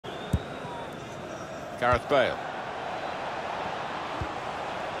Gareth Bale.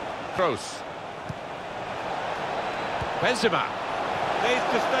 Kroos. Benzema. Needs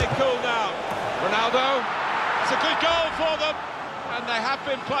to stay cool now. Ronaldo. It's a good goal for them, and they have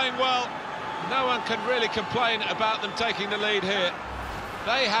been playing well. No one can really complain about them taking the lead here.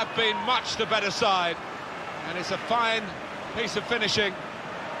 They have been much the better side, and it's a fine piece of finishing.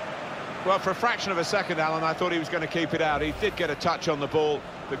 Well, for a fraction of a second, Alan, I thought he was going to keep it out. He did get a touch on the ball,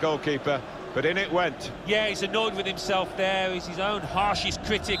 the goalkeeper, but in it went. Yeah, he's annoyed with himself there. He's his own harshest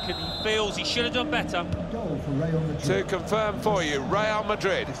critic, and he feels he should have done better. To confirm for you, Real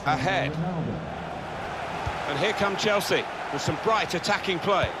Madrid ahead. And here come Chelsea with some bright attacking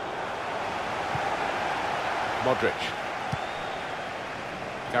play. Modric.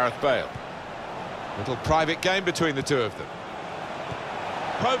 Gareth Bale. Little private game between the two of them.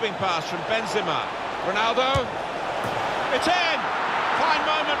 Probing pass from Benzema. Ronaldo. It's in! Fine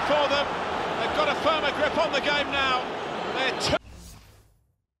moment for them. They've got a firmer grip on the game now. They're